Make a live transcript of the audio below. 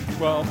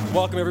Well,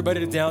 welcome everybody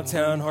to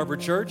Downtown Harbor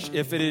Church.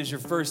 If it is your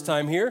first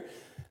time here,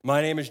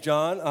 my name is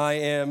John. I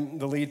am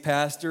the lead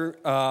pastor.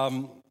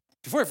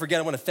 Before I forget,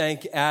 I want to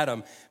thank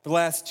Adam. For the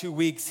last 2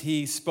 weeks,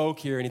 he spoke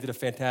here and he did a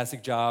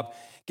fantastic job.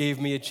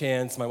 Gave me a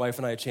chance, my wife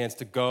and I, a chance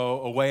to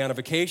go away on a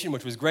vacation,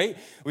 which was great.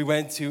 We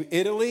went to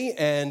Italy,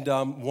 and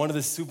one of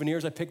the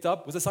souvenirs I picked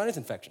up was a sinus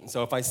infection.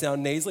 So if I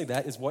sound nasally,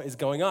 that is what is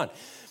going on.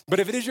 But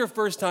if it is your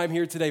first time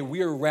here today,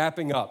 we are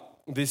wrapping up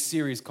this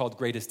series called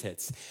Greatest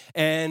Hits.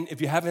 And if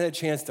you haven't had a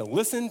chance to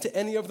listen to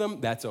any of them,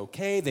 that's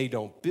okay. They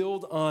don't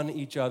build on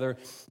each other.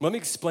 Let me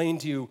explain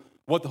to you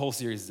what the whole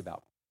series is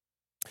about.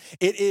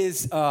 It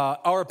is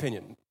our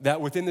opinion that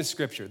within the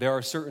scripture, there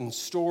are certain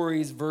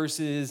stories,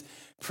 verses,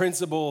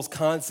 principles,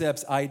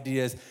 concepts,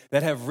 ideas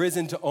that have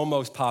risen to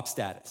almost pop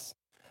status.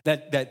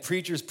 That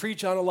preachers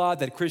preach on a lot,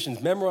 that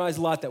Christians memorize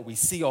a lot, that we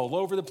see all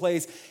over the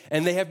place,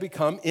 and they have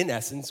become, in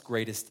essence,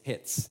 greatest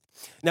hits.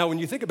 Now, when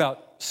you think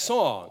about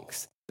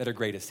songs that are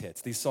greatest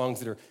hits, these songs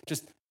that are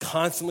just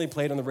constantly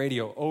played on the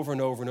radio over and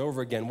over and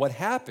over again, what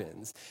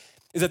happens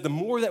is that the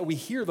more that we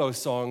hear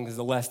those songs,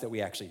 the less that we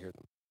actually hear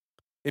them.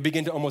 They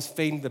begin to almost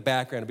fade into the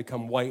background and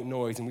become white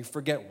noise, and we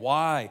forget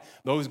why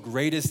those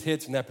greatest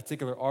hits from that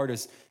particular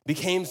artist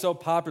became so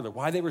popular,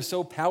 why they were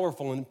so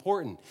powerful and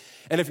important.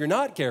 And if you're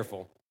not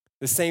careful,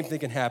 the same thing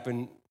can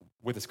happen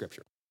with the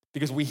scripture,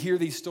 because we hear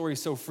these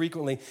stories so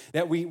frequently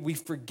that we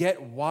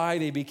forget why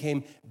they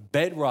became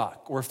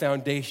bedrock or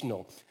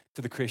foundational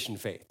to the Christian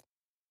faith.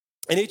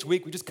 And each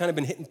week, we've just kind of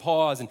been hitting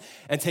pause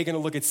and taking a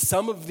look at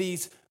some of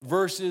these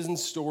verses and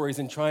stories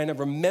and trying to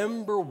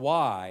remember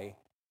why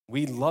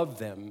we love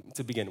them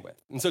to begin with.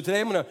 And so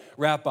today I'm going to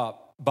wrap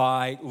up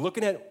by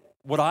looking at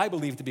what I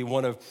believe to be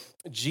one of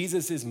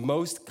Jesus'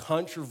 most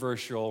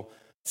controversial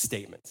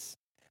statements.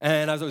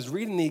 And as I was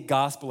reading the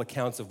gospel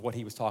accounts of what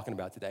he was talking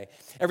about today,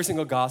 every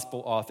single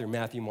gospel author,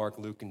 Matthew, Mark,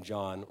 Luke, and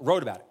John,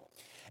 wrote about it.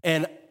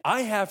 And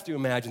I have to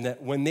imagine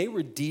that when they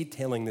were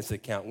detailing this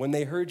account, when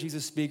they heard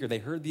Jesus speak or they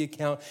heard the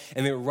account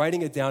and they were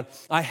writing it down,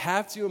 I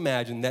have to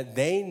imagine that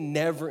they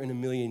never in a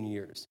million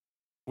years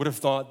would have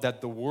thought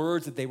that the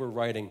words that they were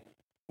writing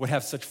would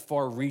have such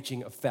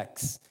far-reaching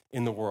effects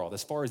in the world,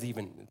 as far as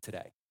even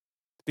today.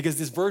 Because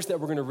this verse that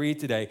we're going to read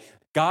today,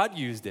 God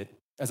used it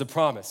as a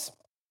promise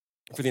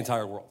for the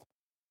entire world.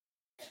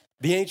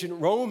 The ancient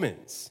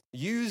Romans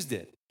used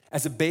it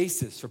as a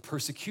basis for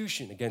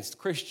persecution against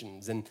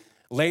Christians, and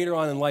later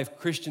on in life,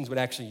 Christians would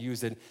actually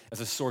use it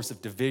as a source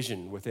of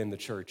division within the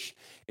church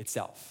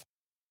itself.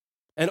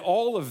 And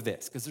all of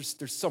this, because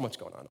there's so much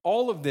going on,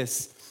 all of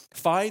this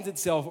finds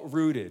itself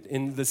rooted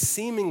in the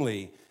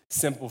seemingly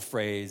simple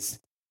phrase,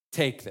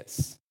 "Take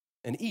this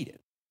and eat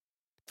it,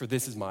 for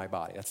this is my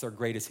body." That's our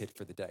greatest hit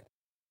for the day.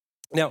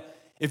 Now,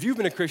 if you've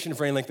been a Christian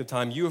for any length of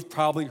time, you have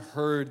probably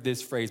heard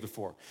this phrase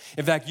before.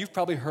 In fact, you've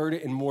probably heard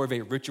it in more of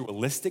a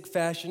ritualistic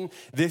fashion.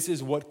 This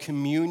is what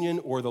communion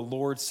or the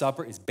Lord's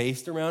Supper is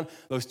based around.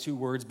 Those two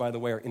words, by the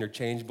way, are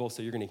interchangeable,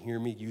 so you're going to hear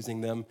me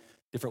using them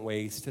different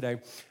ways today.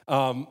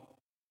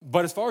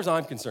 But as far as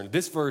I'm concerned,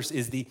 this verse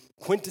is the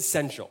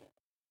quintessential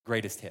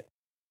greatest hit.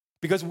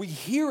 Because we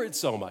hear it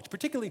so much,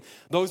 particularly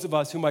those of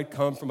us who might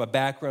come from a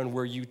background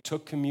where you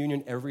took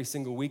communion every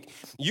single week.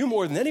 You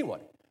more than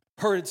anyone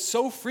heard it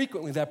so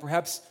frequently that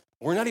perhaps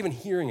we're not even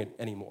hearing it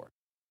anymore.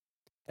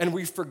 And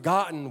we've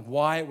forgotten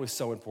why it was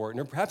so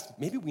important, or perhaps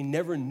maybe we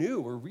never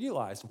knew or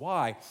realized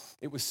why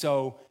it was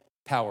so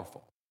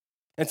powerful.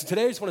 And so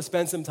today I just want to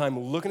spend some time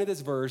looking at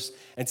this verse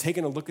and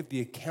taking a look at the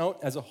account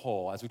as a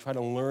whole as we try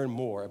to learn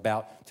more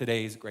about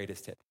today's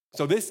greatest hit.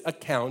 So this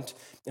account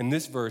in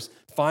this verse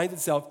finds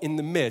itself in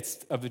the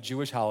midst of the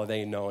Jewish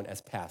holiday known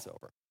as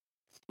Passover.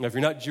 Now, if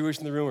you're not Jewish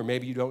in the room, or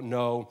maybe you don't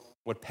know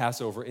what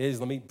Passover is,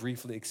 let me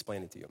briefly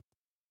explain it to you.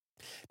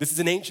 This is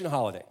an ancient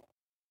holiday.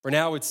 For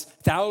now, it's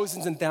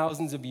thousands and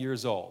thousands of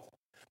years old.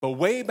 But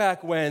way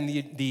back when,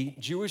 the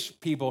Jewish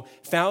people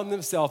found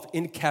themselves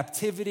in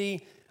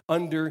captivity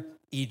under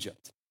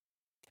Egypt.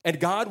 And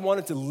God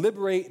wanted to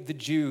liberate the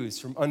Jews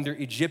from under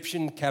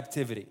Egyptian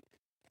captivity.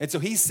 And so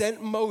he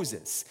sent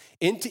Moses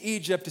into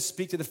Egypt to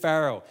speak to the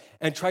Pharaoh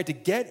and tried to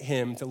get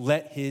him to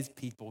let his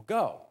people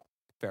go.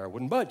 Pharaoh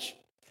wouldn't budge.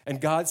 And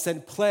God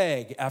sent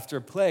plague after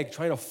plague,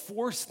 trying to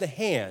force the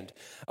hand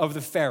of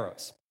the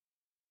pharaohs.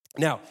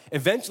 Now,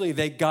 eventually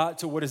they got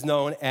to what is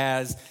known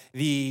as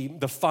the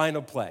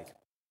final plague.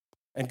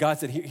 And God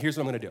said, here's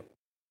what I'm going to do.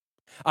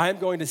 I'm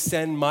going to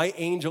send my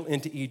angel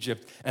into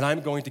Egypt, and I'm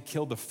going to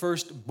kill the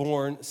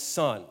firstborn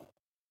son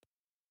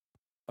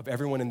of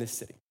everyone in this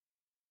city.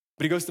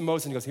 But he goes to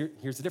Moses and he goes,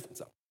 here's the difference,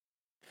 though.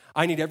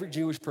 I need every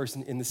Jewish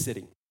person in the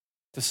city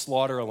to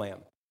slaughter a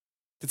lamb,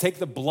 to take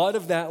the blood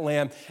of that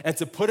lamb and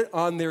to put it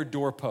on their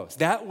doorpost.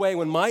 That way,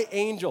 when my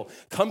angel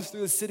comes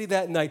through the city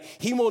that night,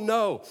 he will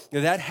know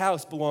that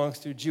house belongs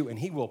to a Jew, and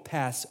he will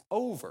pass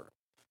over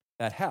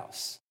that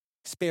house,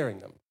 sparing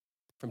them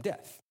from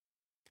death.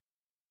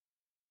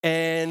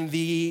 And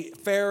the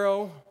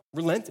Pharaoh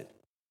relented.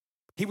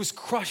 He was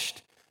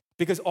crushed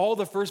because all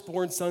the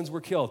firstborn sons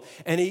were killed.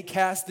 And he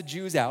cast the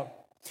Jews out,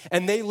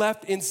 And they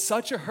left in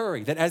such a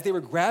hurry that as they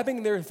were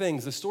grabbing their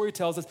things, the story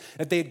tells us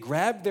that they had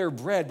grabbed their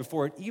bread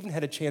before it even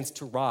had a chance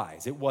to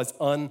rise. It was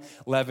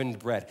unleavened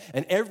bread.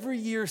 And every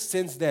year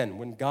since then,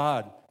 when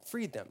God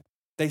freed them,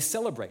 they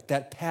celebrate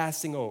that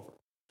passing over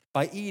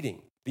by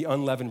eating the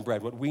unleavened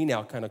bread, what we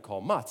now kind of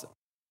call matzah.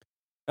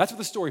 That's what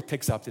the story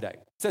picks up today.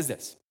 It says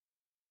this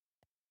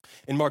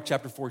in Mark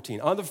chapter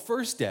 14. On the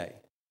first day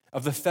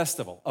of the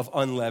festival of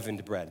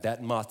unleavened bread,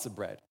 that matzah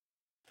bread,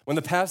 when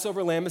the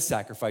Passover lamb is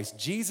sacrificed,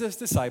 Jesus'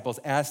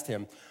 disciples asked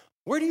him,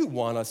 "Where do you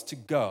want us to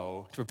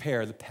go to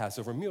prepare the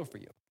Passover meal for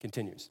you?"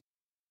 Continues.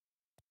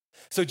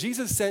 So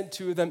Jesus sent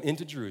two of them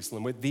into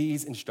Jerusalem with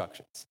these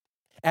instructions.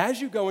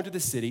 As you go into the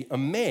city, a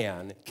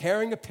man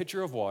carrying a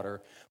pitcher of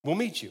water will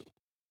meet you.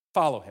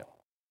 Follow him.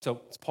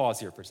 So let's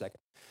pause here for a second.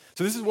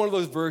 So this is one of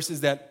those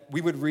verses that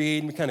we would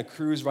read and we kind of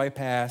cruise right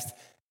past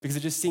because it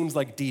just seems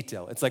like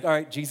detail. It's like, all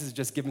right, Jesus is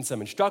just giving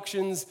some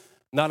instructions,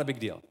 not a big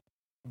deal.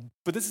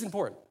 But this is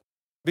important.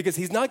 Because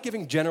he's not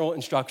giving general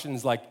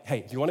instructions like, hey,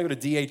 if you want to go to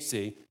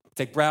DHC,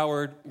 take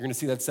Broward, you're going to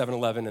see that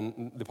 7-Eleven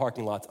and the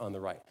parking lot's on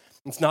the right.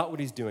 It's not what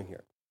he's doing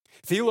here.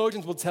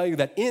 Theologians will tell you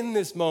that in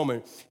this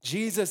moment,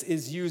 Jesus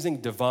is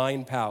using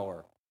divine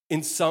power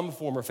in some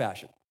form or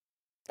fashion.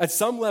 At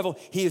some level,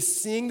 he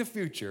is seeing the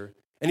future,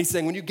 and he's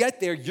saying, when you get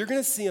there, you're going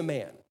to see a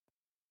man.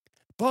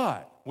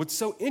 But what's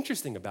so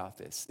interesting about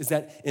this is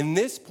that in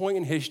this point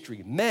in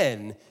history,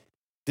 men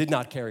did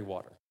not carry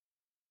water.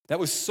 That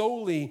was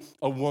solely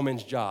a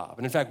woman's job.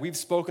 And in fact, we've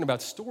spoken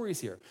about stories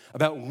here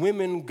about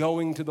women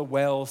going to the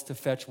wells to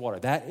fetch water.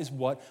 That is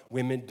what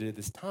women did at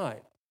this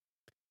time.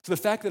 So the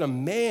fact that a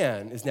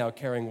man is now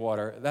carrying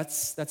water,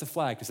 that's a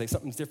flag to say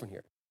something's different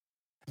here.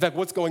 In fact,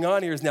 what's going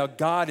on here is now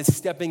God is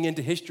stepping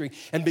into history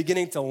and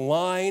beginning to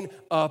line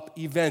up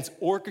events,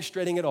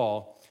 orchestrating it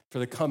all for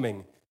the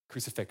coming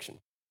crucifixion.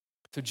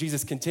 So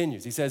Jesus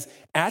continues. He says,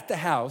 at the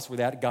house where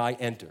that guy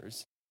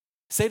enters,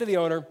 say to the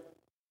owner,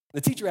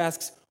 the teacher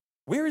asks,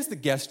 where is the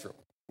guest room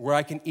where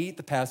I can eat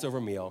the Passover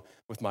meal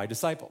with my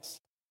disciples?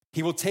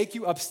 He will take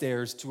you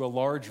upstairs to a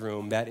large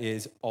room that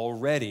is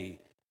already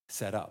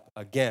set up.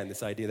 Again,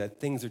 this idea that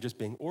things are just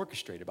being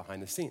orchestrated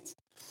behind the scenes.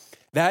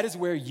 That is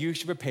where you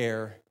should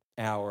prepare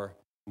our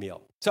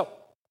meal. So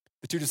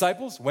the two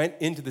disciples went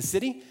into the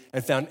city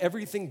and found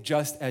everything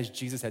just as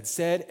Jesus had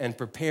said and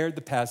prepared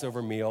the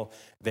Passover meal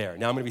there.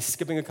 Now I'm going to be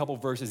skipping a couple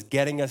verses,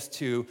 getting us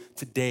to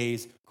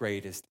today's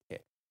greatest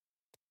hit.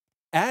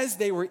 As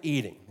they were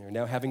eating, they were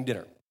now having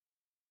dinner,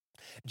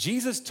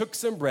 Jesus took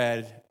some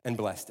bread and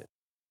blessed it.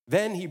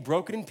 Then he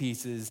broke it in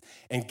pieces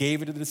and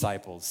gave it to the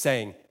disciples,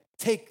 saying,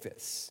 take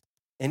this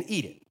and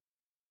eat it,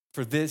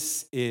 for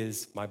this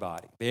is my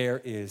body.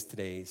 There is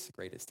today's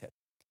greatest hit.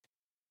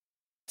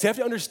 So you have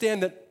to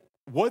understand that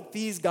what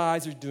these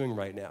guys are doing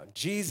right now,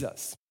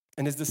 Jesus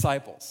and his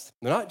disciples,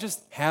 they're not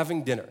just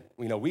having dinner.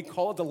 We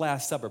call it the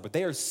Last Supper, but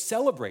they are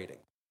celebrating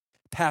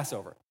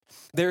Passover.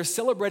 They're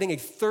celebrating a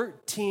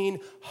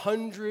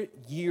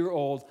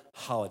 1,300-year-old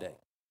holiday.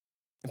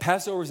 And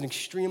Passover is an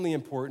extremely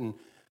important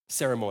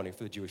ceremony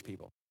for the Jewish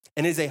people.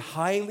 And it is a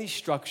highly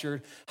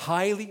structured,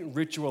 highly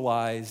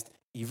ritualized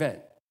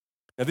event.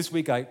 Now, this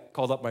week I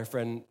called up my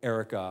friend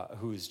Erica,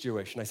 who's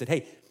Jewish, and I said,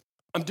 hey,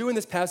 I'm doing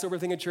this Passover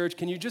thing at church.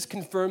 Can you just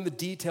confirm the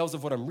details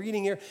of what I'm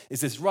reading here?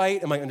 Is this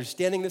right? Am I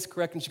understanding this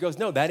correct? And she goes,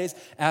 no, that is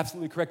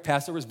absolutely correct.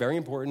 Passover is very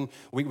important.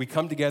 We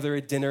come together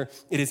at dinner.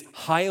 It is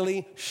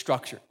highly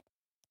structured.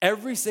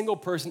 Every single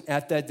person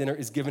at that dinner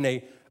is given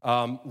a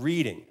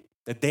reading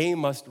that they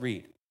must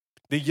read.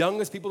 The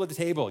youngest people at the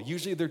table,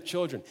 usually their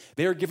children,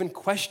 they are given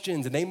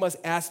questions and they must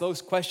ask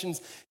those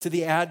questions to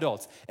the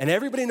adults. And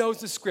everybody knows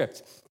the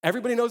script.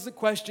 Everybody knows the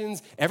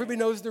questions. Everybody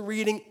knows the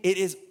reading. It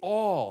is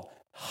all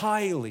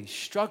highly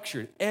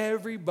structured.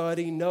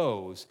 Everybody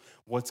knows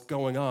what's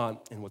going on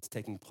and what's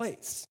taking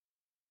place.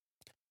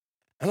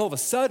 And all of a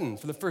sudden,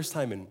 for the first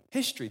time in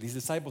history, these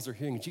disciples are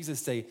hearing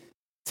Jesus say,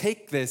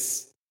 take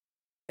this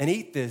and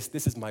eat this.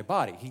 This is my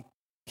body.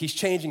 He's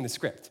changing the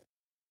script.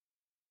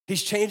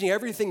 He's changing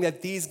everything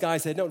that these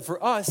guys had known.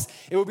 For us,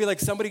 it would be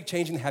like somebody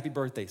changing the happy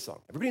birthday song.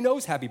 Everybody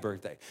knows happy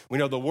birthday. We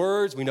know the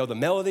words. We know the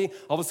melody.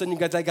 All of a sudden, you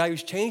got that guy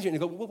who's changing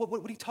it. And you go,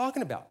 what are you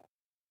talking about?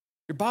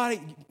 Your body,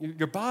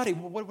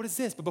 what is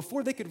this? But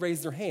before they could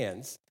raise their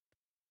hands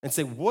and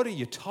say, what are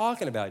you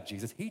talking about,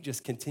 Jesus? He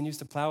just continues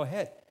to plow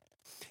ahead.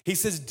 He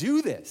says,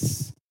 do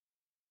this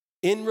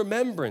in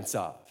remembrance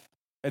of.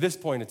 At this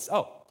point, it's,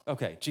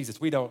 okay,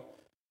 Jesus, we don't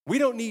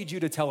need you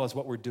to tell us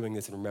what we're doing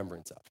this in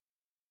remembrance of.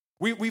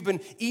 We've been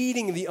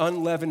eating the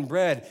unleavened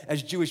bread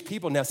as Jewish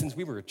people now since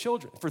we were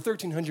children. For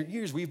 1,300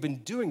 years, we've been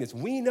doing this.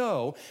 We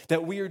know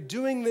that we are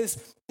doing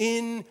this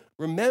in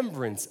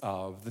remembrance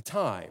of the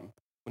time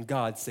when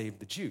God saved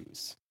the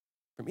Jews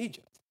from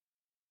Egypt.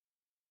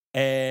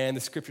 And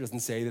the scripture doesn't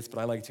say this, but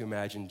I like to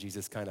imagine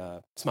Jesus kind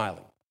of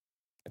smiling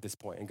at this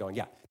point and going,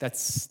 yeah,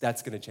 that's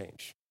going to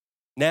change.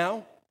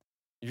 Now,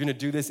 you're going to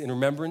do this in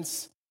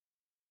remembrance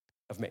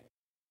of me.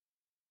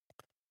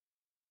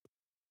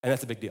 And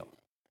that's a big deal.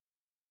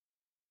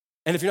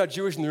 And if you're not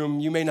Jewish in the room,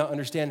 you may not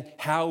understand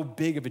how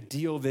big of a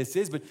deal this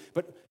is, but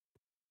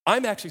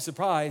I'm actually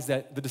surprised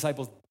that the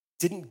disciples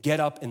didn't get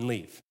up and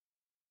leave.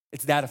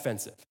 It's that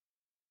offensive.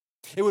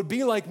 It would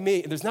be like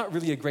me, and there's not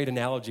really a great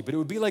analogy, but it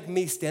would be like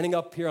me standing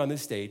up here on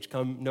this stage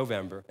come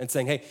November and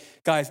saying, hey,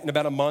 guys, in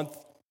about a month,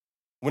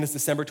 when it's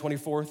December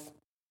 24th,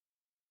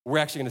 we're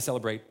actually going to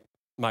celebrate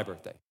my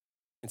birthday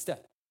instead.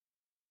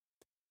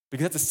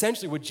 Because that's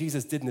essentially what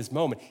Jesus did in this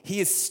moment. He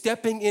is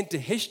stepping into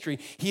history.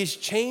 He is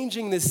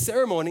changing this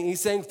ceremony.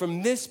 He's saying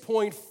from this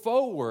point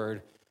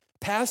forward,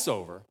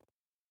 Passover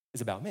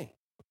is about me.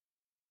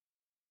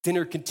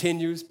 Dinner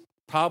continues,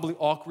 probably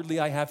awkwardly,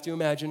 I have to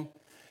imagine.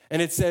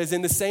 And it says,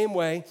 in the same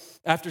way,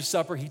 after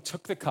supper, he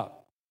took the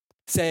cup,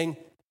 saying,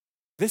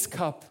 this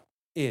cup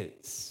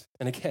is.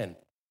 And again,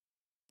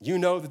 you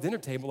know the dinner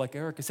table, like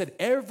Erica said.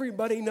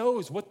 Everybody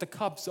knows what the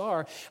cups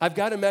are. I've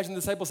got to imagine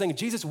the disciples saying,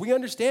 Jesus, we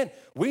understand.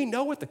 We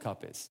know what the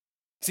cup is.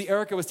 See,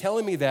 Erica was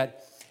telling me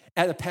that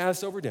at a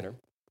Passover dinner,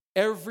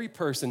 every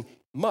person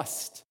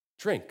must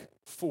drink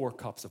 4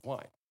 cups of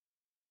wine.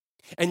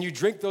 And you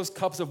drink those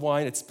cups of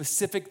wine at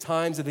specific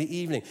times of the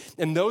evening.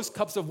 And those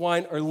cups of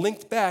wine are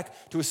linked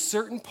back to a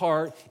certain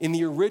part in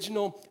the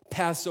original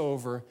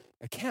Passover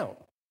account.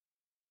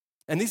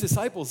 And these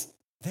disciples,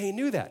 they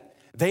knew that.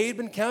 They had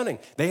been counting.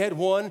 They had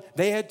 1,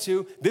 they had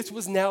 2. This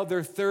was now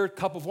their 3rd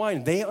cup of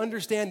wine. They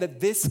understand that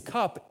this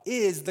cup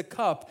is the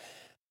cup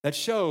that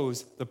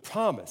shows the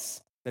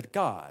promise that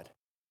God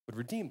would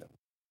redeem them.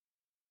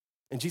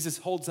 And Jesus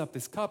holds up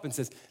this cup and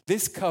says,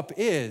 this cup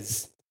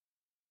is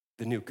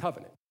the new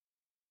covenant.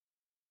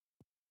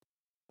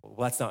 Well,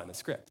 that's not in the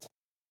script.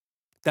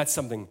 That's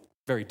something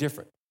very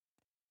different.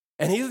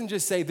 And he doesn't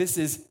just say this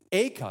is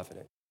a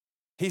covenant.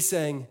 He's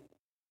saying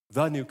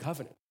the new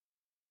covenant.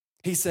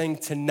 He's saying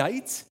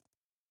tonight,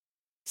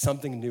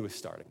 something new is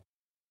starting.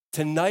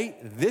 Tonight,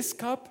 this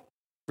cup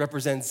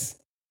represents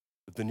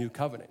the new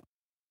covenant.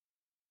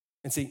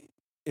 And see,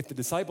 if the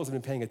disciples had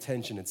been paying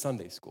attention in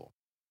Sunday school,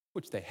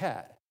 which they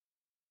had,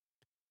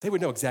 they would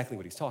know exactly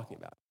what he's talking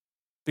about.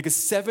 Because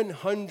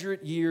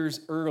 700 years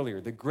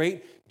earlier, the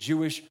great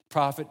Jewish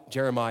prophet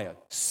Jeremiah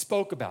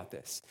spoke about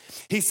this.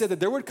 He said that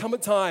there would come a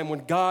time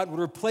when God would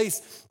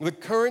replace the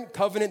current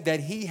covenant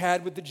that he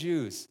had with the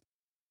Jews,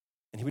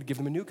 and he would give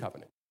them a new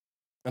covenant.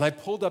 And I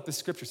pulled up the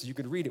scripture so you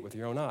could read it with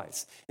your own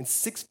eyes. In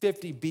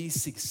 650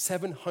 BC,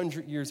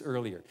 700 years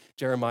earlier,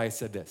 Jeremiah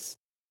said this,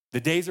 the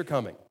days are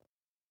coming,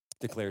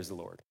 declares the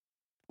Lord,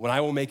 when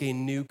I will make a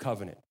new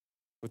covenant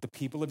with the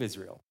people of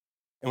Israel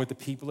and with the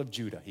people of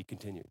Judah, he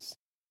continues.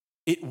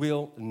 It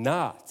will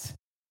not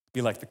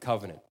be like the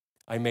covenant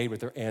I made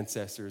with their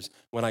ancestors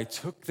when I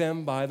took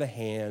them by the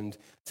hand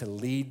to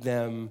lead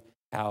them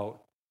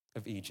out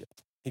of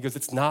Egypt. He goes,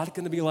 it's not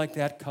going to be like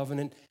that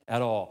covenant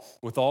at all.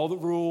 With all the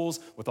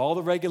rules, with all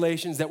the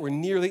regulations that were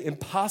nearly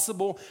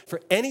impossible for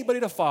anybody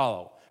to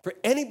follow, for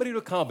anybody to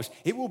accomplish,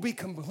 it will be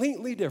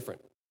completely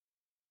different.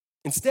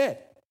 Instead,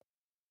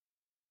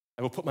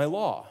 I will put my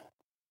law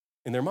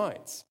in their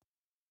minds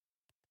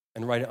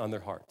and write it on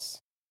their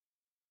hearts.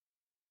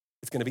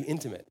 It's going to be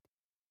intimate.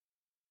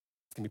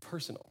 It's going to be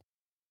personal.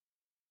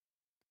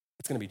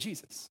 It's going to be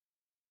Jesus.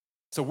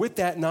 So with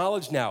that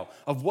knowledge now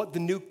of what the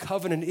new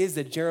covenant is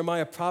that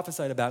Jeremiah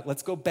prophesied about,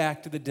 let's go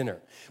back to the dinner.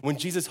 When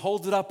Jesus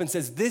holds it up and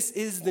says, this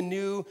is the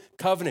new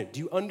covenant. Do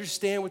you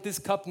understand what this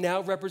cup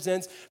now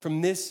represents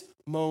from this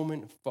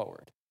moment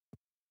forward?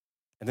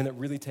 And then it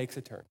really takes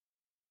a turn.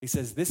 He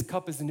says, this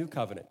cup is the new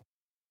covenant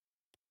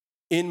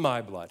in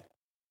my blood,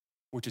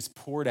 which is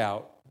poured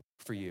out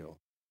for you.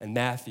 And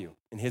Matthew,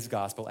 in his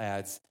gospel,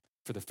 adds,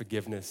 for the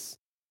forgiveness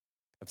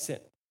of sin.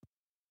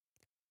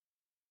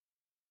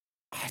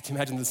 I have to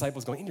imagine the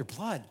disciples going, in your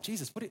blood,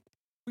 Jesus, what are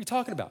you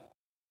talking about?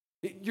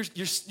 You're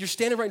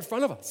standing right in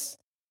front of us.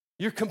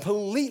 You're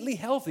completely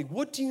healthy.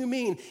 What do you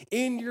mean,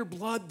 in your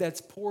blood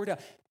that's poured out?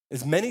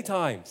 As many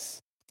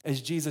times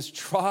as Jesus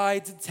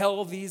tried to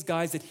tell these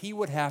guys that he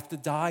would have to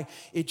die,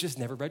 it just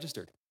never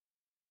registered.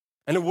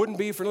 And it wouldn't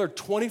be for another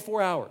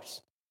 24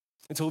 hours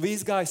until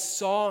these guys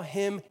saw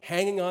him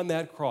hanging on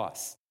that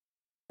cross,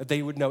 that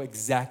they would know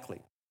exactly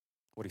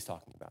what he's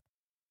talking about.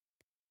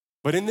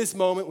 But in this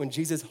moment, when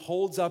Jesus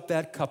holds up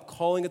that cup,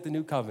 calling it the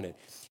new covenant,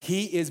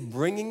 he is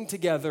bringing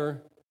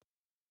together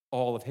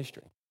all of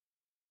history.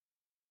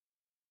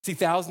 See,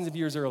 thousands of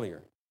years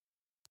earlier,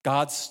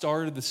 God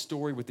started the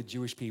story with the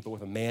Jewish people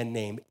with a man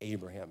named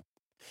Abraham.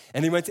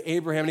 And he went to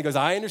Abraham and he goes,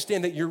 I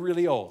understand that you're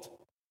really old,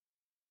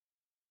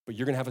 but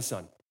you're going to have a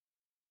son.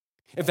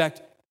 In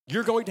fact,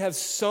 you're going to have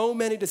so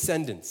many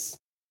descendants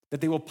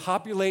that they will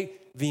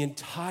populate the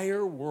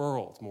entire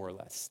world, more or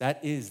less.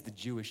 That is the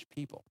Jewish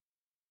people.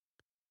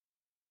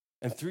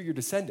 And through your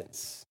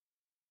descendants,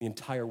 the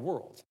entire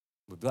world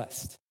will be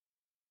blessed.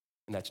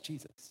 And that's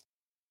Jesus.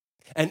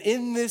 And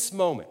in this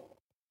moment,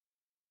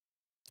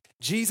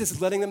 Jesus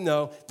is letting them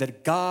know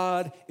that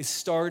God is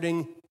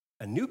starting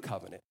a new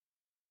covenant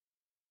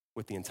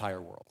with the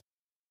entire world.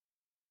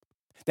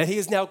 That he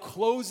is now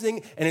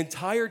closing an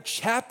entire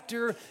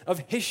chapter of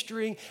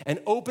history and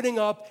opening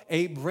up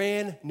a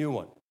brand new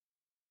one.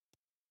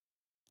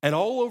 And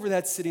all over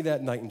that city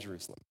that night in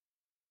Jerusalem,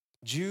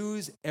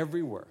 Jews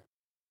everywhere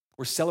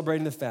were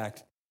celebrating the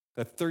fact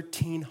that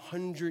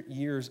 1,300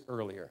 years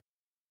earlier,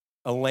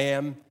 a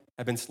lamb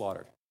had been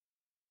slaughtered,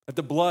 that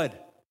the blood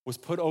was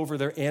put over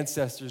their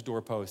ancestors'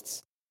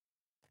 doorposts,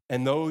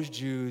 and those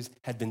Jews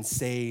had been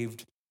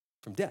saved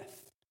from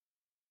death.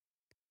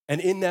 And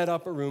in that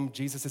upper room,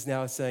 Jesus is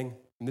now saying,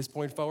 from this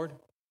point forward,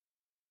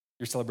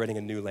 you're celebrating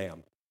a new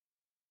lamb.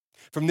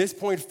 From this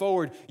point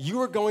forward,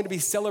 you are going to be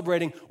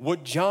celebrating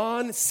what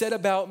John said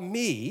about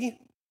me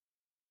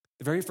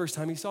the very first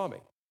time he saw me.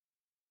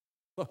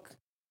 Look,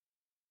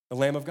 the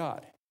Lamb of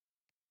God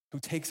who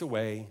takes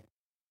away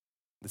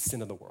the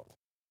sin of the world.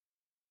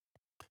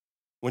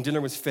 When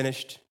dinner was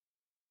finished,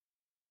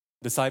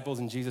 disciples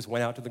and Jesus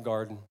went out to the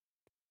garden,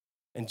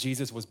 and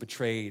Jesus was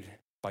betrayed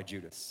by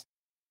Judas.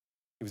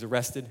 He was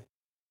arrested,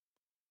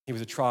 he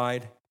was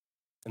tried,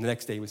 and the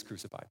next day he was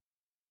crucified.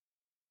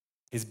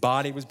 His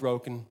body was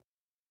broken,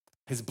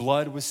 his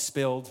blood was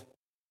spilled,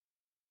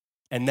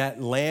 and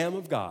that Lamb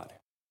of God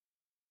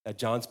that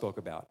John spoke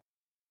about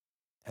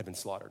had been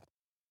slaughtered.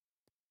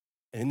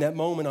 And in that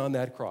moment on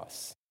that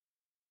cross,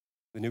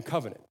 the new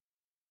covenant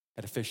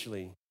had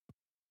officially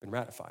been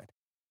ratified.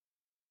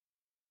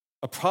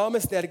 A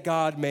promise that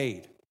God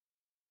made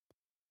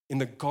in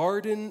the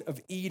Garden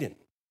of Eden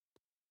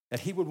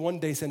that he would one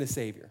day send a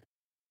Savior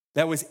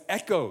that was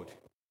echoed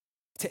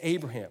to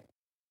Abraham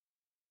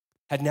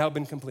had now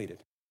been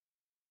completed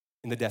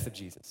in the death of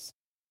Jesus.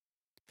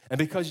 And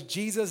because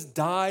Jesus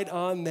died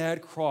on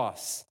that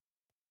cross,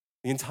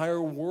 the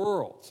entire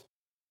world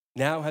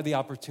now had the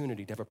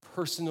opportunity to have a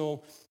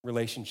personal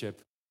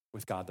relationship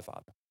with God the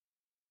Father.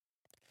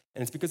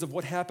 And it's because of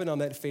what happened on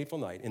that fateful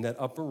night in that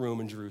upper room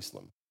in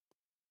Jerusalem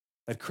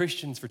that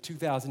Christians for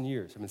 2,000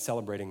 years have been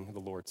celebrating the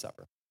Lord's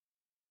Supper.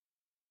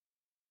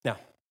 Now,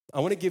 I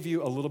want to give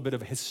you a little bit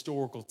of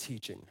historical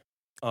teaching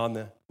on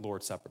the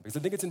Lord's Supper because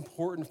I think it's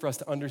important for us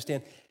to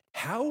understand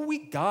how we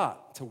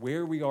got to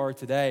where we are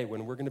today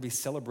when we're going to be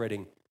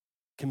celebrating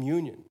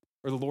communion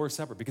or the Lord's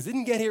Supper, because it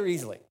didn't get here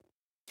easily.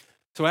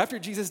 So after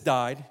Jesus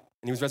died and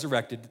he was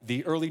resurrected,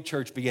 the early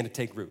church began to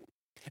take root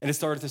and it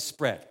started to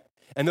spread.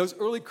 And those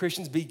early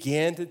Christians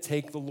began to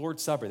take the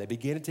Lord's Supper. They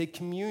began to take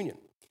communion.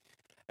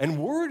 And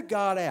word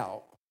got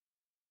out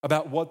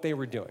about what they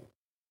were doing.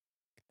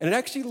 And it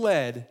actually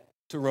led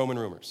to Roman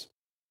rumors.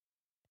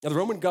 Now, the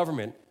Roman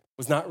government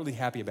was not really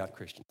happy about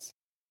Christians.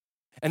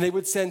 And they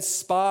would send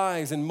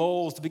spies and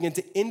moles to begin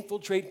to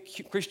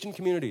infiltrate Christian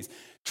communities,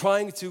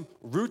 trying to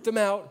root them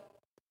out,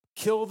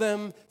 kill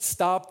them,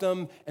 stop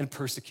them, and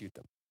persecute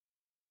them.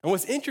 And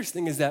what's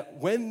interesting is that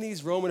when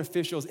these Roman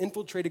officials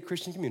infiltrated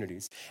Christian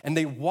communities and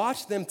they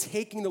watched them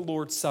taking the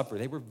Lord's Supper,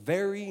 they were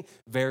very,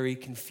 very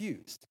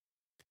confused.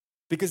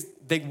 Because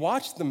they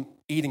watched them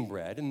eating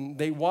bread and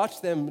they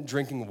watched them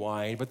drinking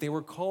wine, but they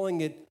were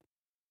calling it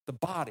the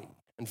body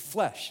and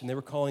flesh, and they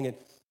were calling it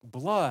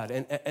blood,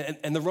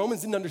 and the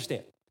Romans didn't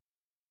understand.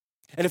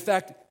 And in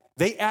fact,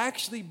 they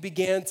actually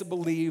began to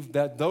believe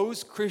that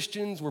those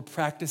Christians were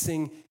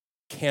practicing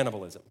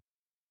cannibalism.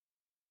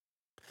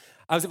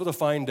 I was able to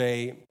find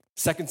a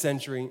 2nd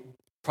century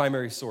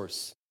primary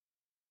source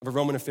of a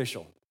Roman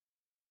official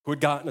who had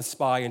gotten a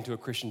spy into a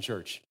Christian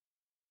church.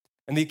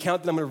 And the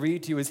account that I'm going to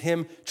read to you is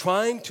him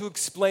trying to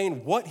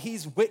explain what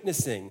he's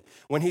witnessing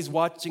when he's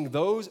watching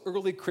those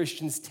early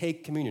Christians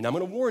take communion. Now, I'm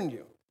going to warn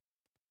you,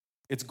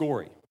 it's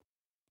gory.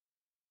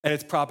 And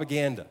it's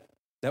propaganda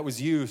that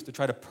was used to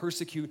try to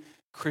persecute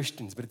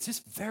Christians. But it's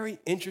just very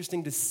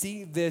interesting to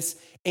see this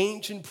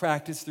ancient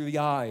practice through the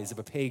eyes of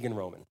a pagan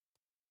Roman.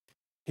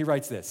 He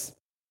writes this: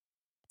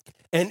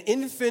 an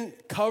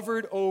infant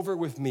covered over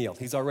with meal.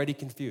 He's already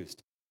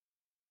confused.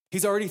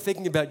 He's already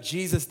thinking about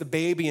Jesus, the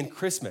baby, and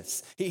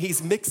Christmas.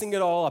 He's mixing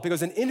it all up. He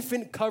goes, an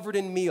infant covered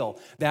in meal,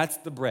 that's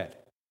the bread.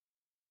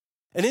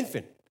 An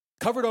infant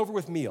covered over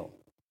with meal,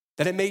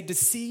 that it may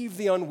deceive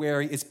the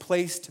unwary, is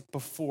placed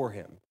before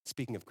him.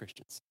 Speaking of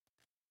Christians.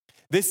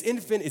 This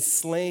infant is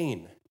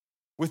slain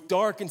with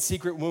dark and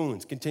secret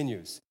wounds,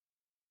 continues.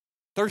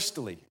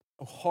 Thirstily,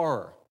 oh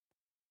horror,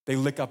 they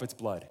lick up its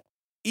blood.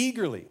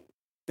 Eagerly,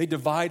 they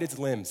divide its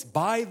limbs.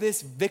 By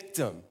this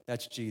victim,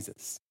 that's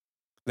Jesus,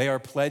 they are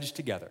pledged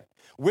together.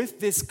 With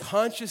this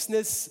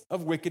consciousness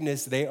of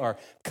wickedness, they are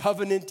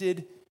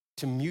covenanted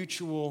to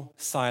mutual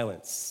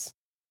silence.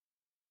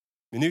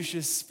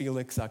 Minucius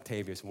Felix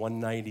Octavius,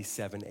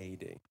 197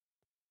 AD. It's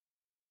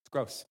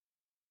gross.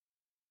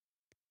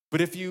 But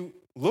if you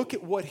look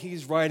at what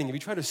he's writing, if you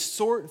try to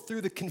sort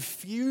through the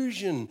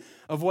confusion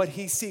of what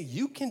he sees,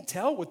 you can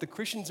tell what the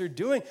Christians are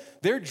doing.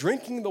 They're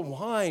drinking the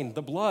wine,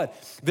 the blood.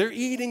 They're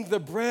eating the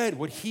bread,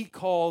 what he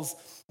calls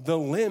the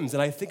limbs.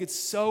 And I think it's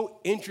so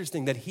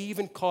interesting that he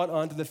even caught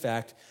on to the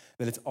fact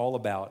that it's all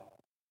about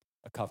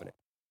a covenant.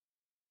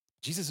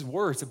 Jesus'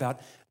 words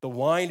about the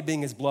wine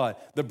being his blood,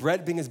 the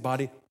bread being his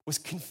body, was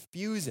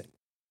confusing.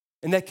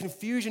 And that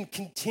confusion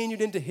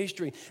continued into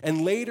history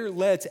and later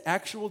led to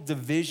actual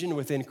division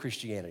within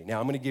Christianity.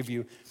 Now, I'm going to give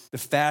you the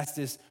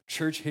fastest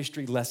church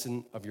history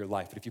lesson of your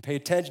life. But if you pay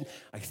attention,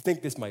 I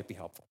think this might be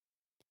helpful.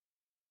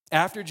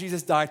 After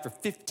Jesus died for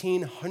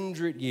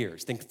 1,500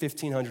 years, think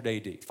 1500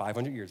 AD,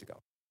 500 years ago,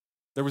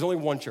 there was only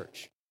one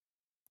church,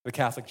 the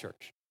Catholic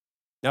Church.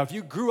 Now, if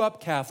you grew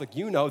up Catholic,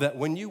 you know that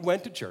when you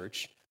went to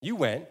church, you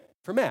went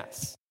for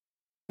Mass.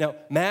 Now,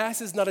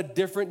 Mass is not a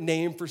different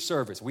name for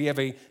service. We have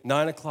a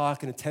 9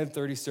 o'clock and a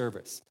 10:30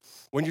 service.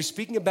 When you're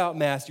speaking about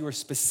Mass, you are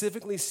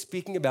specifically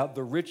speaking about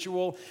the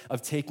ritual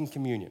of taking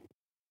communion.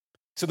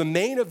 So the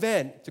main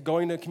event to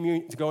going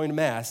to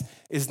Mass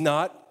is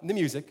not the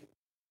music.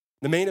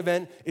 The main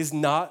event is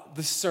not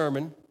the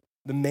sermon.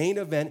 The main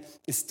event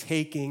is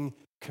taking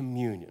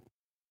communion.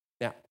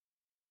 Now,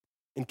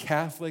 in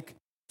Catholic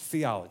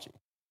theology,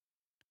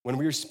 when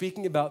we are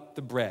speaking about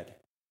the bread,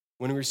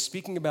 when we are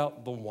speaking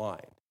about the wine,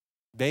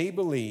 they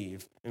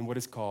believe in what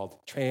is called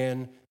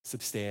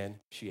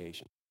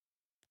transubstantiation,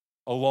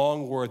 a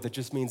long word that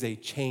just means a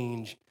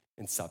change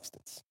in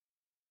substance.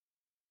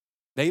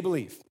 They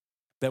believe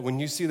that when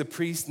you see the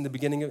priest in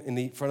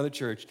the front of the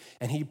church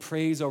and he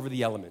prays over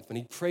the elements, when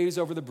he prays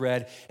over the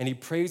bread and he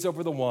prays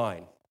over the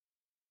wine,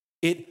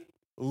 it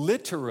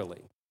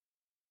literally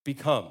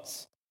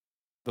becomes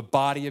the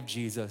body of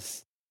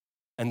Jesus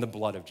and the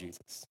blood of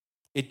Jesus.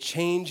 It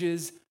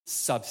changes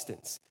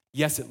substance.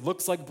 Yes, it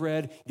looks like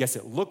bread. Yes,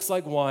 it looks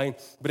like wine.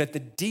 But at the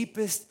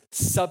deepest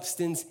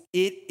substance,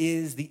 it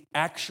is the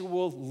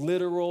actual,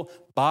 literal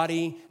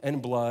body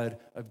and blood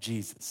of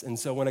Jesus. And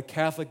so when a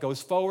Catholic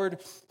goes forward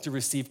to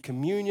receive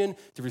communion,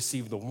 to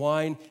receive the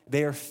wine,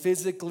 they are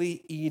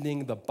physically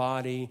eating the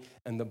body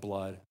and the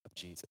blood of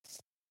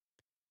Jesus.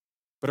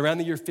 But around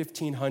the year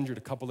 1500,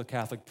 a couple of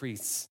Catholic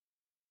priests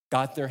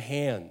got their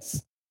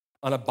hands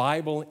on a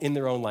Bible in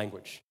their own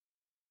language.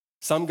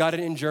 Some got it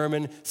in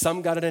German,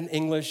 some got it in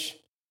English.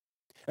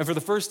 And for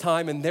the first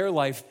time in their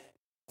life,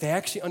 they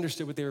actually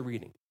understood what they were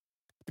reading.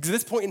 Because at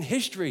this point in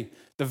history,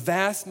 the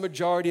vast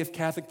majority of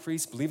Catholic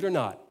priests, believe it or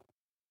not,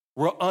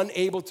 were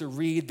unable to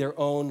read their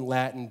own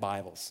Latin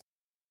Bibles.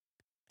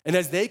 And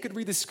as they could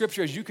read the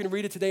scripture, as you can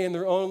read it today in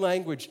their own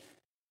language,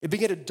 it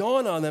began to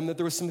dawn on them that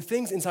there were some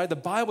things inside the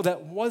Bible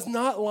that was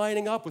not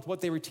lining up with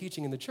what they were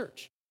teaching in the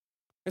church.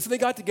 And so they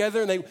got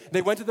together and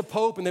they went to the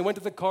Pope and they went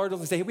to the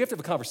cardinals and said, hey, we have to have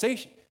a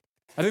conversation.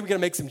 I think we're going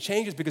to make some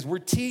changes because we're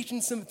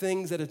teaching some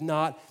things that is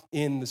not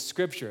in the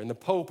scripture. And the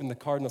Pope and the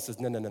cardinal says,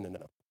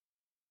 no.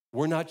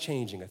 We're not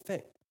changing a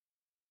thing.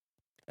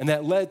 And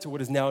that led to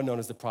what is now known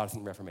as the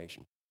Protestant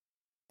Reformation.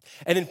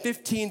 And in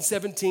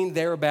 1517,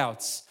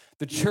 thereabouts,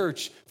 the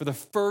church, for the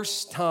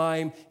first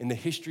time in the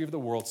history of the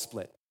world,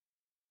 split.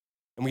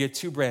 And we had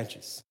two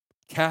branches,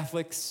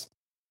 Catholics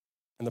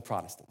and the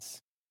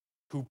Protestants,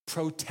 who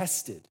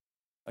protested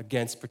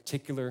against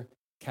particular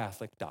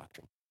Catholic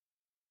doctrine.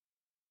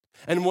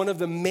 And one of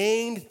the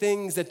main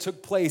things that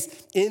took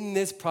place in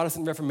this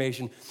Protestant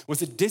Reformation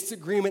was a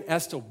disagreement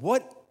as to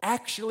what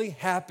actually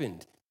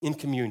happened in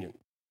communion.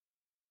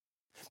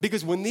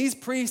 Because when these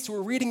priests who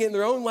were reading it in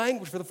their own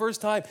language for the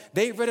first time,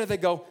 they read it, they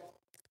go,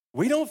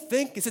 we don't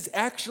think this is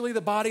actually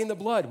the body and the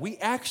blood. We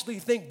actually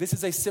think this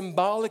is a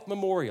symbolic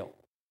memorial.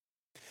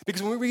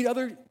 Because when we read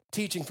other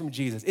teaching from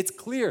Jesus, it's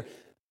clear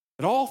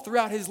that all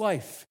throughout his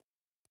life,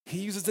 he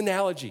uses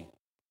analogy.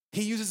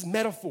 He uses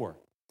metaphor.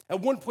 At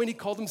one point, he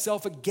called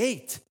himself a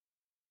gate.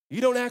 You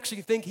don't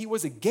actually think he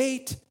was a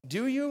gate,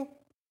 do you?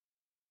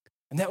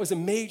 And that was a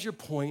major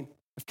point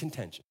of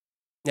contention.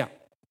 Now,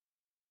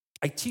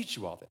 I teach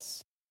you all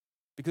this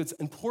because it's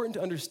important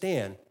to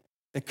understand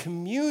that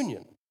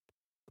communion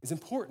is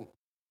important.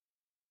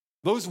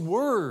 Those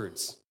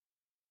words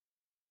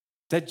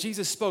that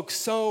Jesus spoke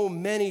so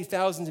many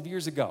thousands of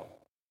years ago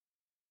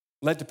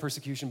led to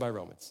persecution by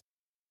Romans.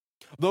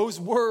 Those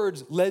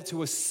words led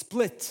to a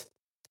split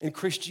in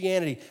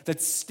Christianity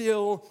that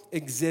still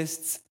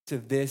exists to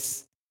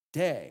this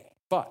day.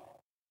 But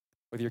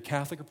whether you're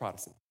Catholic or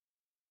Protestant,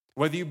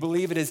 whether you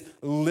believe it is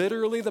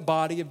literally the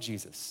body of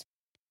Jesus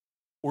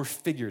or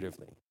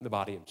figuratively the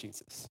body of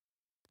Jesus,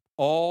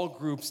 all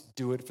groups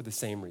do it for the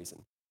same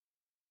reason: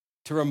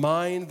 to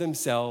remind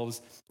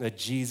themselves that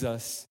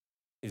Jesus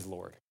is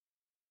Lord,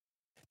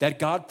 that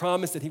God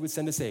promised that he would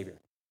send a Savior,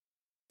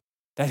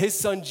 that his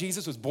son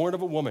Jesus was born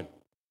of a woman,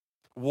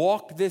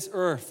 walked this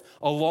earth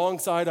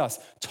alongside us,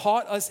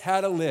 taught us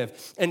how to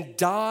live, and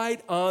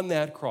died on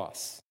that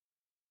cross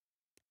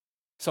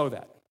so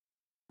that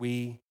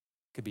we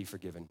could be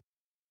forgiven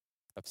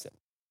of sin.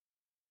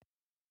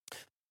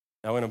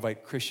 Now, I want to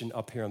invite Christian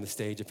up here on the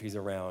stage if he's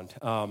around.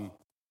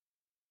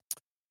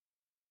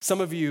 Some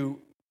of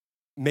you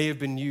may have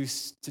been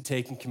used to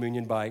taking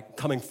communion by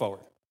coming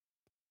forward.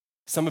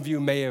 Some of you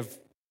may have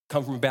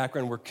come from a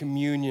background where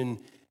communion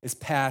is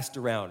passed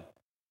around.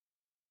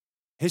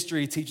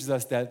 History teaches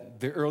us that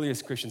the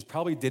earliest Christians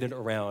probably did it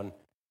around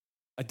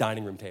a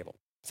dining room table,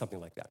 something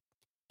like that.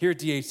 Here at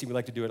DHC, we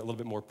like to do it a little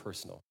bit more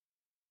personal.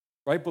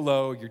 Right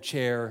below your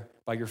chair,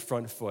 by your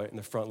front foot and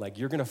the front leg,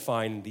 you're going to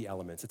find the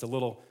elements. It's a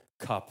little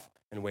cup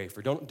and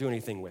wafer. Don't do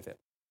anything with it.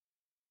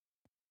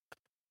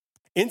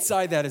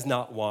 Inside that is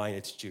not wine,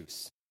 it's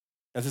juice.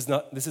 Now,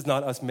 this is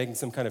not us making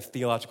some kind of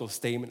theological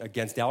statement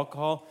against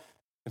alcohol.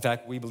 In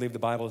fact, we believe the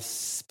Bible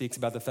speaks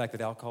about the fact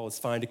that alcohol is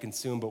fine to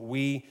consume, but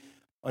we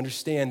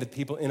understand that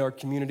people in our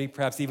community,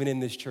 perhaps even in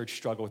this church,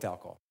 struggle with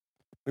alcohol.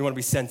 We want to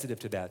be sensitive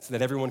to that so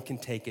that everyone can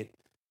take it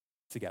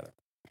together.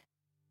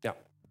 Now,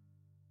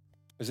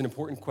 there's an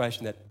important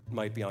question that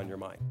might be on your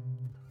mind.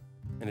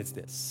 And it's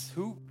this: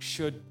 who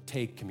should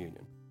take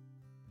communion?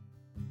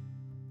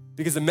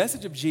 Because the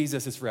message of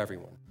Jesus is for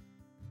everyone.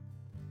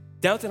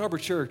 Downtown Harbor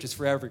Church is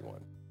for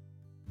everyone.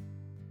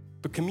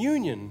 But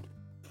communion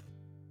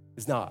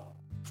is not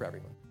for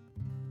everyone.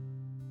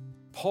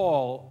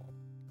 Paul,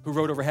 who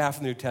wrote over half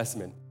of the New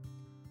Testament,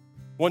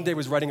 one day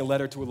was writing a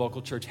letter to a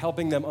local church,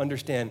 helping them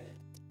understand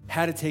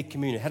how to take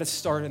communion, how to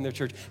start in their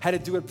church, how to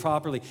do it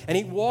properly. And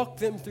he walked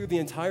them through the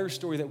entire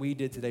story that we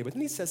did today. But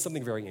then he says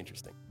something very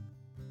interesting.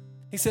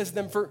 He says to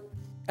them, for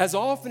as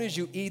often as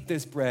you eat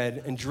this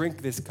bread and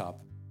drink this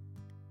cup,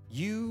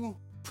 you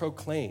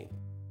proclaim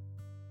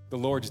the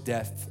Lord's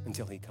death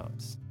until he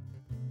comes.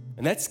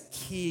 And that's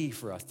key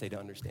for us today to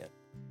understand.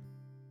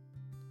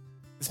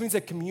 This means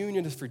that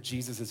communion is for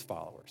Jesus'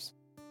 followers.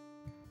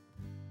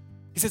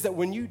 He says that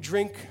when you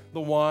drink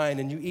the wine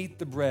and you eat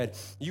the bread,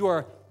 you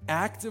are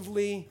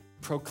actively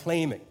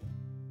proclaiming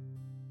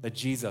that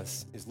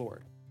Jesus is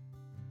Lord.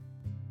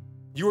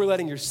 You are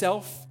letting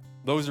yourself,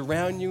 those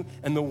around you,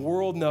 and the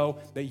world know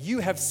that you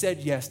have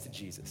said yes to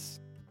Jesus.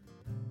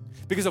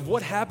 Because of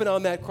what happened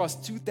on that cross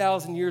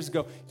 2,000 years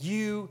ago,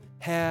 you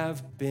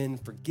have been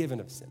forgiven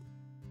of sin.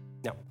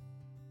 Now,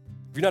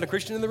 if you're not a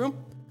Christian in the room,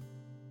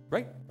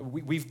 right?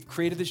 We've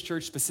created this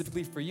church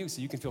specifically for you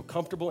so you can feel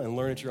comfortable and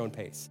learn at your own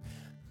pace.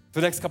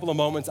 For the next couple of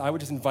moments, I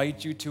would just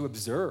invite you to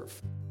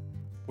observe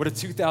what a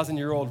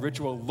 2,000-year-old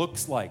ritual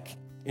looks like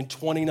in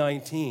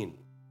 2019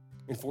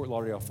 in Fort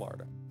Lauderdale,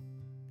 Florida.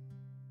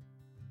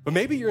 But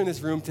maybe you're in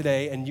this room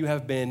today and you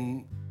have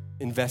been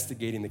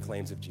investigating the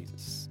claims of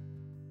Jesus,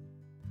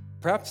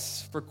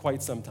 perhaps for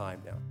quite some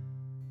time now.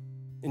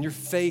 And your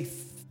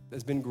faith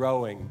has been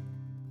growing,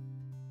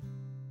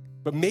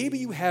 but maybe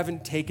you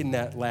haven't taken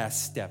that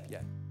last step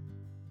yet.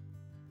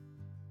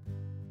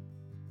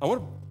 I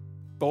want to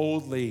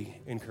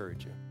boldly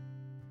encourage you.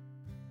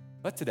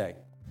 Let today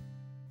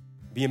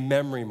be a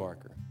memory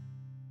marker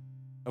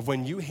of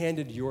when you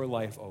handed your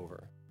life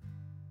over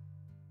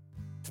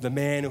to the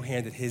man who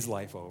handed his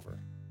life over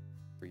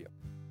for you.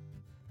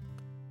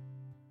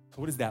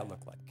 So what does that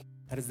look like?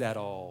 How does that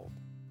all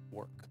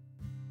work?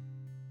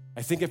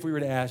 I think if we were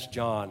to ask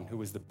John, who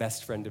was the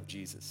best friend of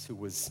Jesus, who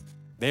was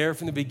there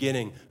from the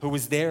beginning, who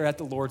was there at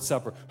the Lord's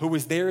Supper, who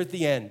was there at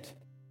the end,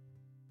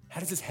 how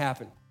does this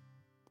happen?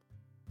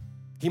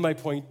 He might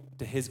point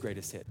to his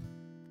greatest hit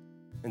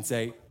and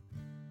say,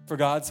 for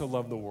God so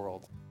loved the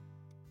world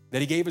that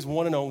he gave his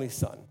one and only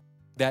son,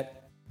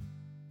 that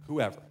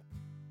whoever,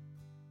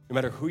 no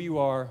matter who you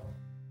are,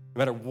 no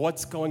matter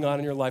what's going on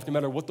in your life, no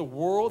matter what the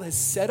world has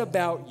said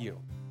about you,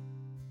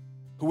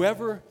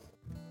 whoever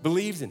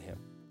believes in him,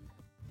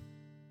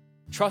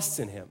 trusts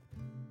in him,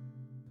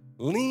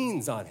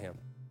 leans on him,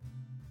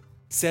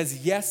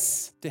 says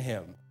yes to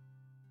him,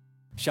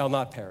 shall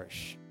not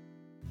perish,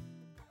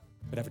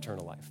 but have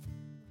eternal life.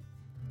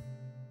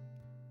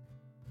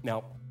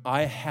 Now,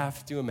 I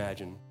have to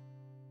imagine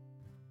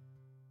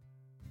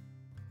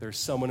there's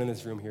someone in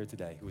this room here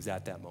today who was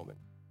at that moment,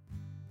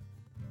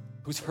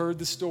 who's heard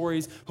the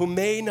stories, who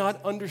may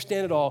not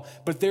understand it all,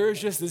 but there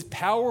is just this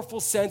powerful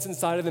sense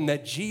inside of them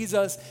that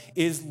Jesus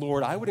is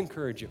Lord. I would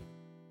encourage you,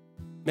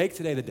 make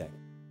today the day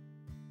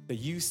that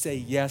you say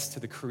yes to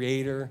the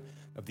creator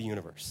of the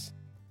universe.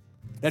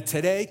 That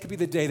today could be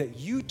the day that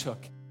you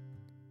took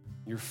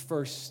your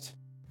first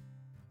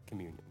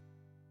communion.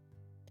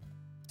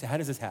 So how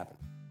does this happen?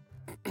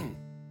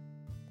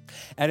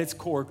 At its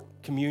core,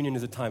 communion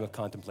is a time of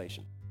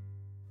contemplation.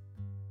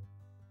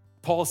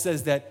 Paul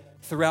says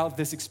that throughout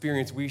this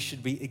experience, we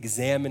should be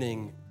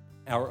examining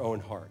our own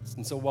hearts.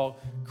 And so while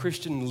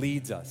Christian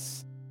leads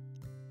us,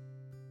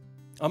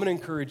 I'm going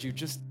to encourage you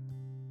just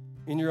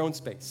in your own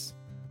space,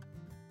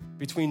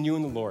 between you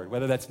and the Lord,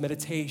 whether that's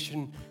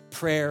meditation,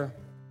 prayer,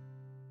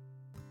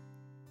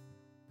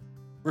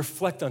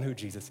 reflect on who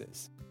Jesus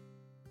is.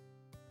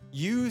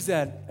 Use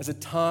that as a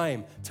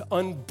time to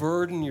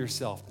unburden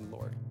yourself to the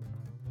Lord,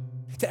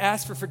 to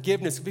ask for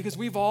forgiveness because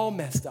we've all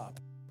messed up,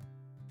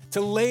 to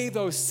lay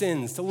those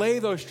sins, to lay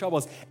those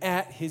troubles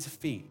at his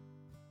feet.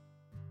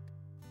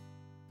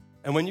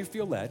 And when you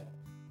feel led,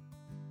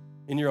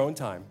 in your own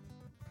time,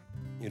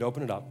 you'd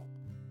open it up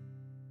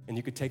and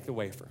you could take the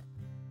wafer.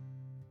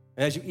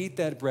 And as you eat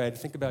that bread,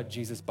 think about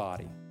Jesus'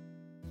 body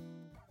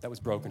that was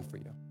broken for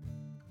you.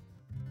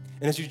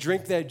 And as you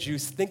drink that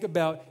juice, think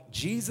about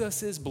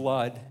Jesus'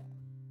 blood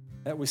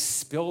that was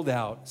spilled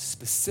out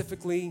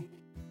specifically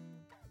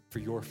for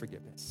your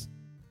forgiveness.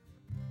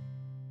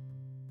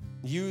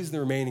 Use the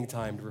remaining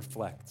time to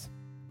reflect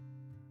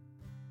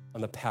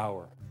on the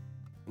power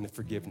and the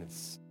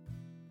forgiveness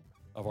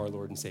of our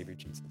Lord and Savior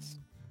Jesus.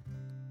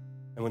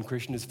 And when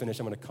Christian is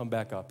finished, I'm going to come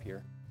back up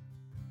here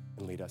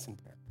and lead us in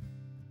prayer.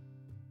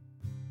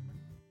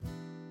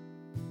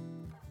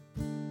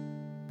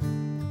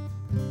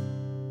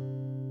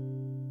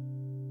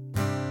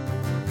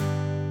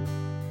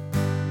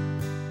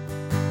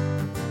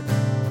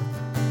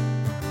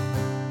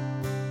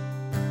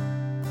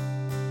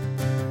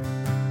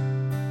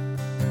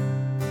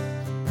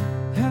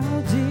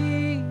 How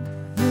deep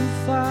the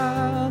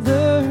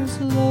Father's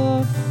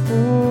love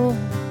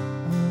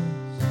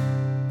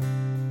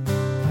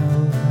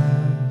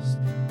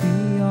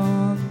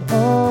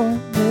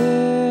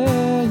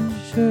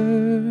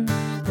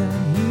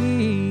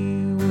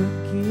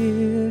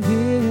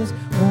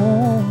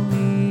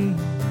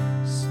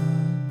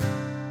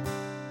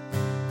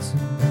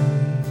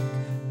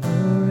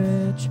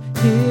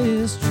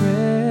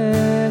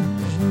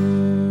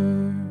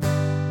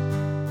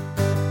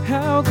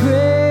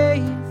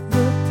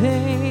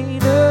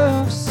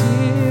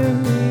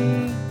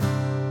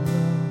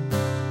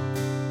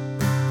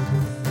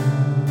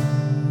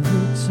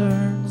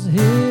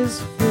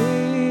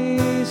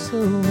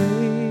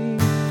away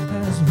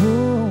as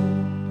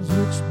wounds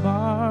which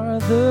mar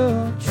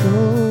the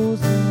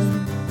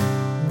chosen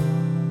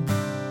one.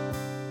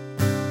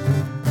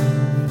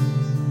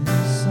 Bring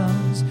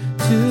sons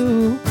to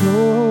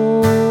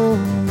glory.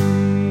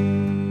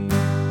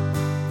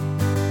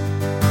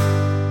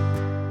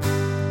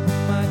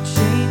 My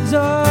chains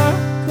are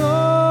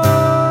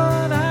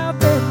gone, I've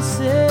been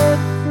set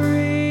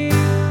free.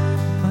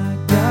 My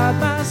God,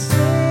 my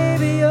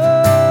Savior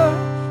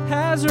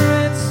has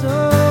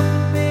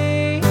ransomed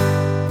me.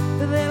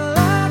 Then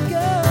like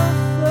a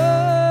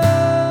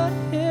flood,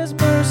 His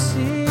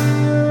mercy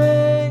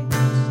reigns.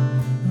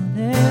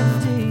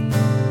 Unending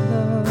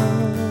love,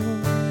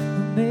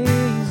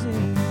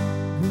 amazing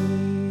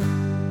grace.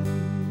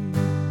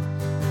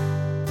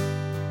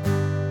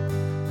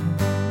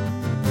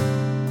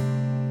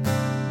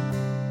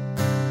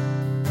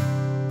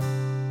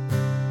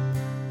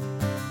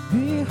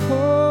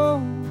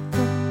 Behold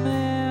the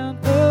man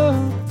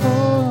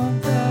upon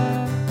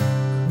that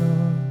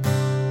cross,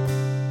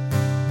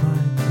 my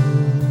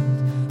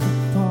guilt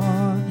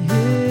upon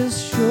His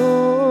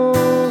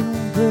shoulders.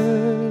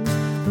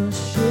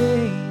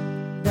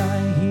 Ashamed, I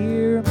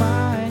hear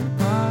my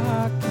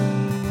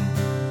mocking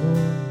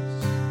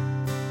voice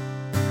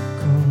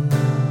call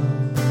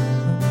out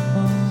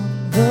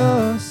among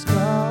the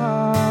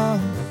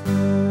scoffers.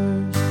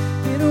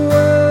 It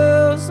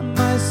was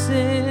my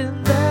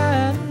sin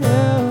that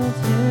held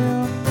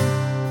Him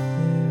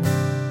there,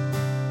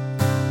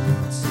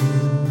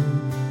 until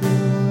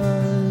it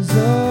was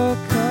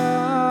accomplished.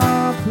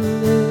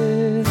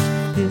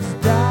 His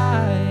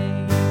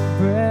dying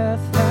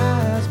breath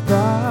has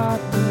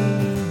brought me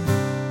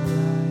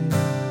life.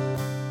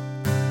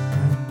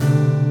 I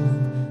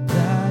know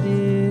that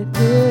it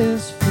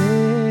is finished.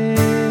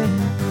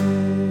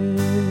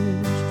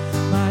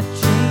 My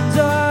chains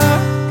are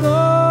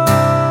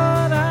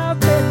gone, I've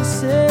been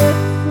set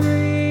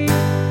free.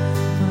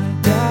 My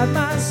God,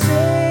 my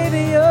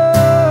Savior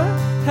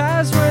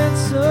has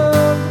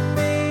ransomed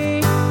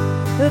me.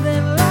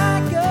 Then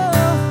like a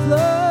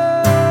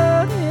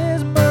flood,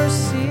 His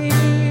mercy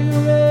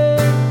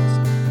reigns.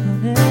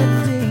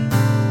 Unending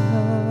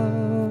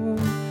love,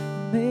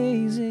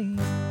 amazing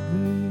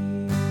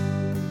grace.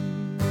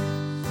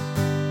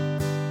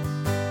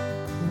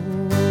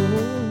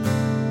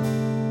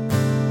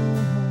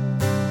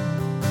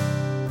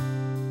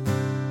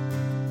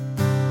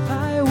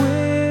 I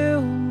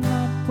will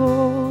not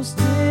boast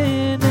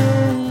in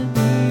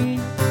anything.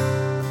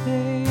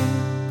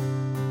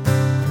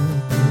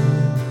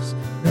 There's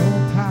no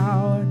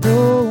power,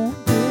 no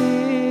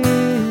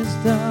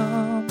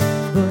wisdom,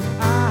 but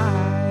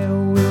I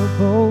will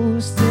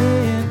boast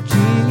in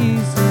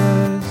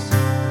Jesus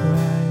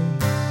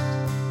Christ,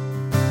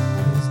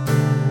 His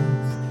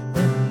death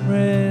and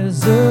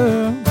resurrection.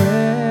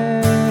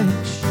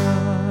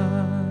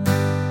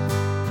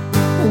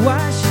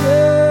 Why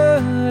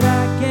should I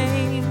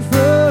gain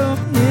from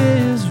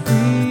His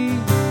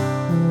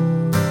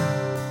reward?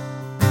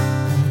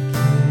 I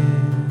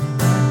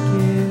cannot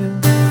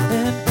give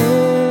an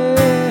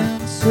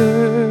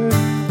answer,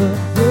 but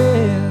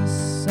this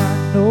I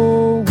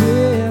know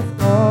with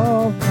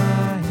all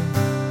my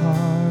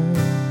heart: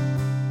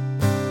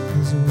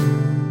 His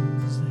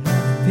wounds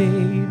have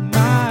paid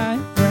my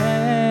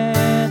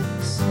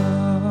ransom.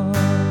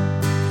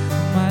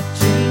 My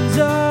chains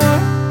are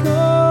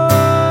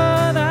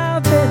gone,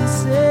 I've been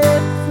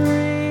set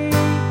free.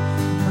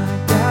 My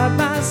God,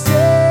 my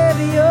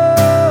Savior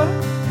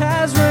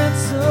has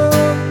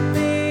ransomed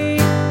me.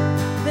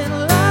 Then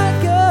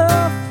like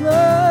a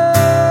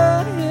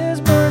flood, His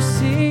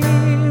mercy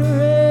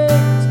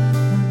reigns.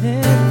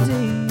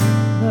 Unending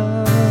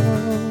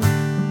love,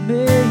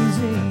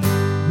 amazing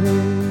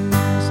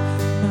grace.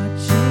 My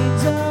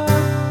chains are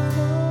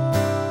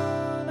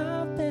gone,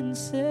 I've been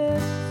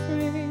set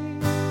free.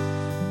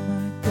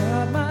 My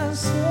God, my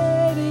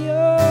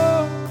Savior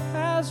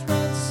has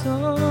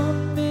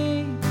ransomed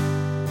me.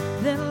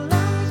 Then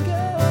like a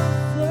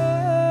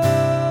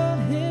flood,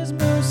 His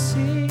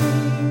mercy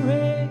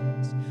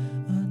reigns.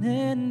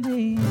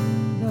 Unending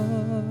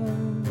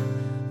love,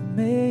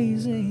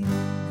 amazing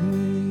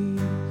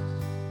grace.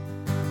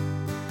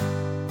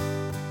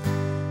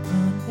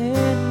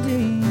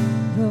 Unending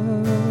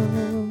love,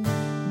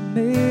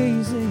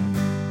 amazing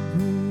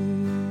grace.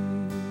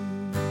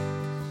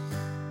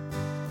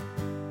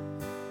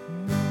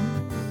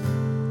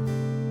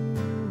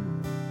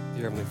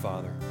 Dear Heavenly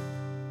Father,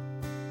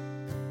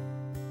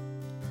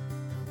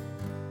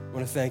 I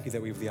want to thank you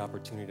that we have the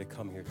opportunity to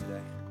come here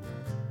today.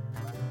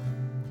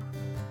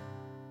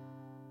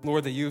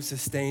 Lord, that you have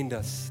sustained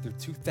us through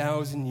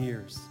 2,000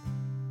 years,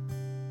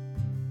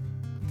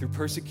 through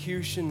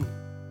persecution,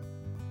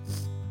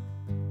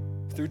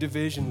 through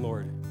division,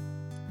 Lord,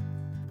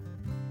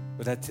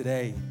 but that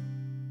today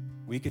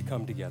we could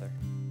come together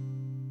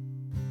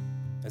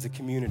as a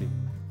community,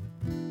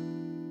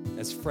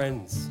 as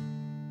friends,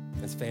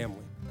 as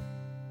family,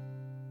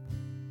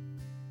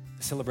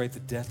 to celebrate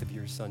the death of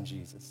your Son,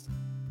 Jesus,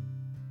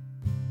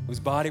 whose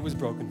body was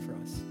broken for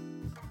us,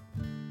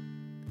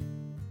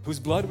 whose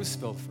blood was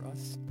spilled for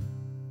us,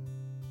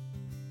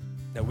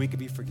 that we could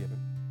be forgiven,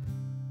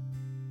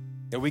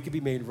 that we could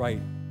be made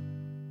right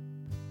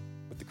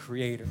with the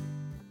creator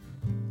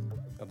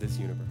of this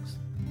universe.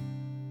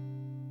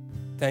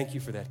 Thank you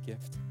for that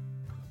gift.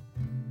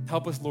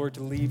 Help us, Lord,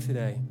 to leave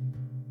today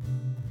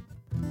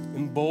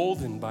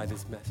emboldened by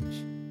this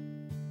message,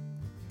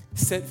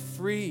 set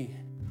free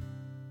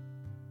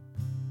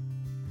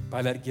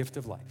by that gift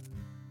of life.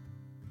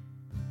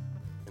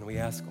 And we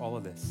ask all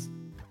of this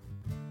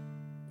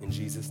in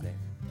Jesus' name.